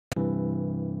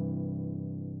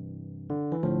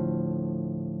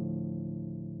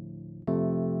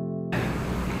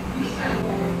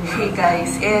Okay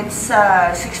guys, it's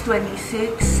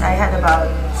 6:26. I had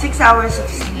about 6 hours of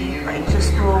sleep. I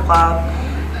just woke up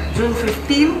June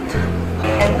 15th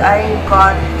and I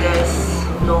got this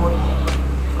note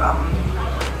from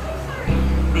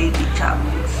Baby Champs.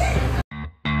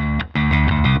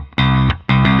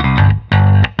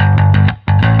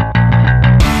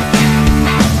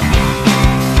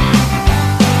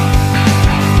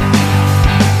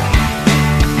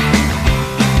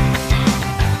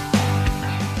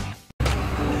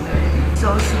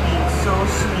 So sweet, so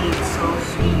sweet, so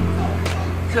sweet.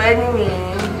 So anyway,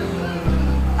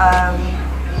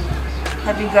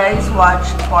 have you guys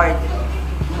watched part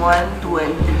 1, 2,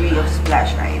 and 3 of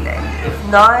Splash Island? If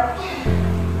not,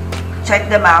 check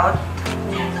them out.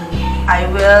 I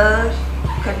will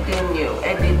continue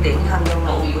editing hanggang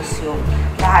maubos yung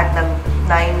lahat ng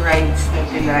 9 rides na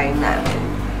tinry namin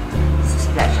sa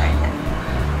Splash Island.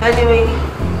 So anyway,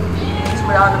 gusto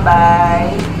mo na ako na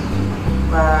bye.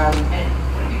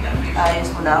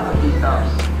 Ayos muna ako dito.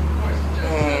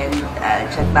 And I'll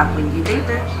check back with you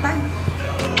later. Bye!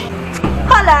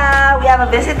 Hola! We have a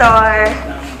visitor!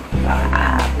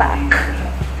 Back.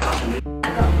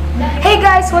 Hey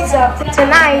guys, what's up?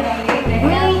 Tonight,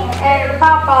 me and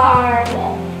Papa are...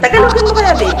 Tagalogin mo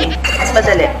kaya, baby. Mas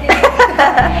madali. Me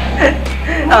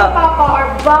and Papa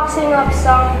are boxing up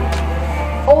some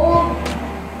old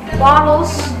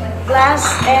bottles, glass,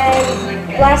 and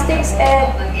plastics,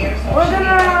 and we're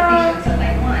gonna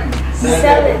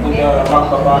sell it.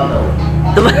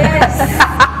 Yes.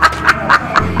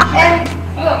 And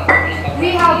look,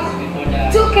 we have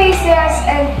 2 cases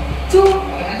and 2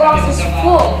 boxes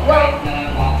full. Well,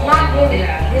 not really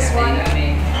this one.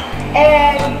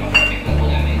 And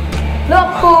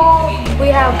look who we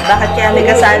have. Bakit kaya may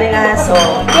kasaling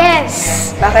aso?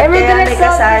 Yes. Bakit kaya may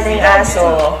kasaling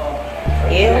aso?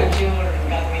 Ew.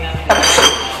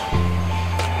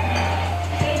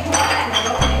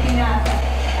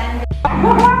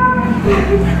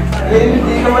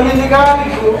 Hindi ka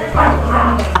maniligalig ko.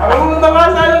 Ako mo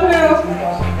nakasalang na yun.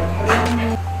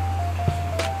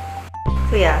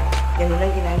 Kuya, ganun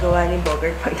lang ginagawa ni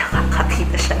Bogart pag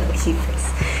nakakakita siya ng ipis.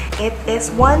 It is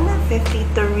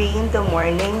 1:53 in the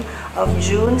morning of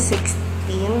June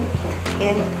 16th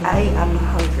and I am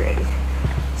hungry.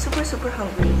 Super, super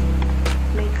hungry.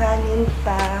 May kanin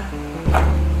pa.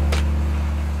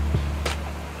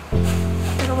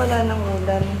 Pero wala nang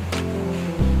ulam.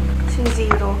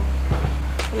 Zero.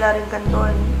 Wala rin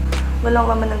kanton. Walang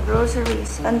naman ng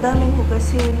groceries. Ang daming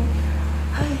hugasin.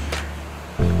 Ay,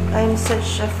 I'm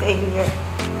such a failure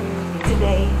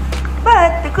today.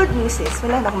 But the good news is,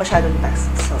 wala na akong masyadong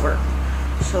tasks sa work.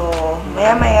 So,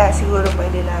 maya-maya siguro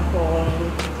pwede na akong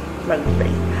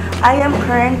mag-break. I am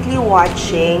currently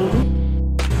watching...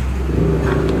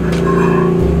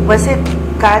 Was it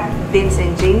Kat,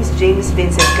 Vincent, James? James,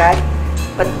 Vincent, Kat?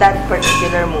 But that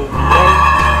particular movie. And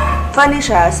funny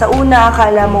siya. Sa una,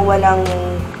 akala mo walang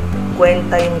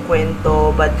kwenta yung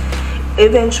kwento. But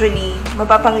eventually,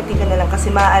 mapapangiti ka na lang kasi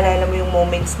maaalala mo yung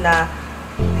moments na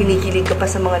kinikilig ka pa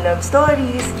sa mga love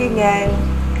stories, ganyan.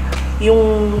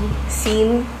 Yung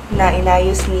scene na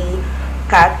inayos ni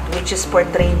Kat, which is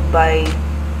portrayed by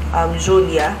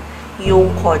Julia,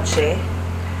 yung kotse.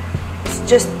 It's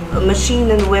just a machine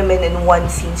and women in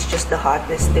one scene is just the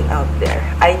hottest thing out there.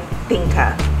 I think,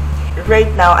 ha.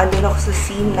 Right now, andun ako sa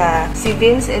scene na si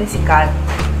Vince and si Kat,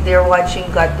 they're watching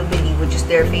God to Believe, which is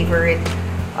their favorite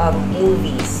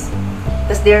movies.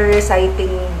 Tapos they're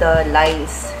reciting the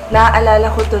lines. Naaalala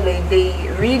ko tuloy, they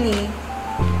really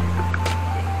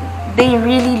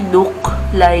look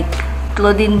like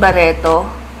Claudine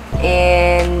Barreto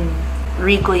and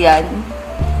Rico Yan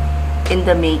in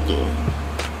the making.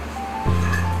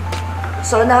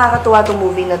 So, nakakatuwa itong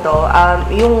movie na to.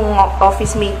 Yung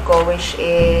office mate ko, which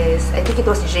is, I think it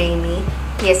was Jamie.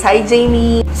 Yes, hi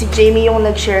Jamie! Si Jamie yung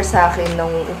nag-share sa akin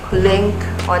ng link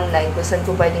online kung saan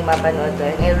ko pwedeng mapanood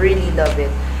doon. I really love it.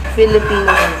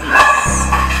 Filipino movies.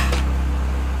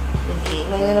 Okay,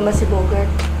 ngayon na naman si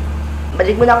Bogart.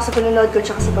 Balik muna ako sa panonood ko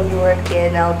tsaka sa pag-work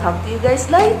and I'll talk to you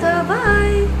guys later.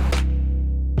 Bye!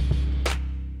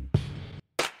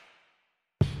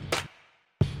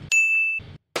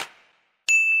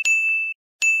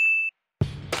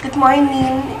 Good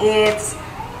morning! It's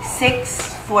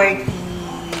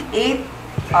 6:48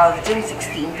 of June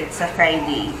 16th. It's a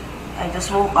Friday. I just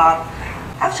woke up.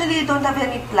 Actually, I don't have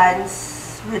any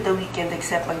plans for the weekend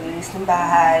except maglinis ng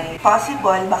bahay.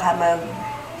 Possible, baka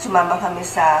sumama kami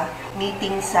sa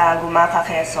meeting sa Gumaka,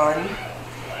 Quezon.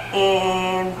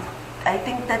 And I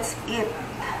think that's it.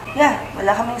 Yeah,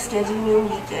 wala kaming schedule yung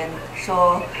weekend.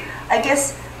 So, I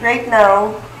guess right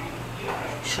now,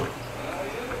 shoot.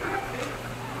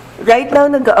 Right now,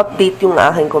 nag-update yung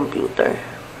aking computer.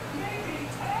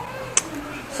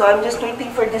 So, I'm just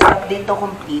waiting for this update to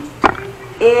complete.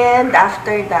 And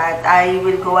after that, I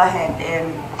will go ahead and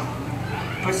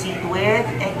proceed with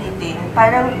editing.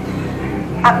 Parang,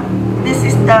 this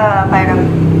is the,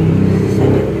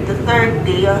 the third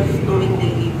day of doing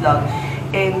daily vlog.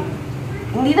 And,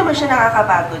 hindi naman siya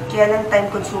nakakapagod. Kaya lang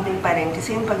time-consuming pa rin.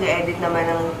 Kasi yung pag-edit naman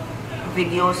ng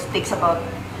videos takes about,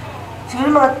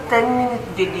 siguro mga 10-minute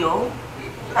video,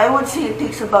 I would say it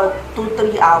takes about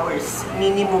 2-3 hours.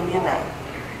 Minimum yun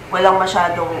Walang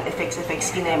masyadong effects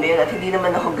kineme yun. At hindi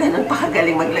naman ako ganun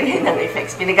pakagaling maglagay ng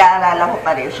effects. Pinag-aaralan ko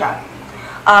pa rin siya.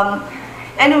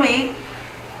 Anyway,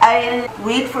 I'll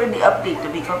wait for the update to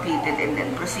be completed and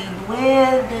then proceed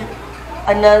with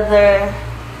another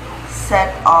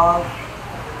set of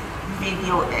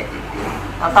video editing.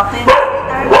 I'll talk to you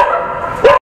later.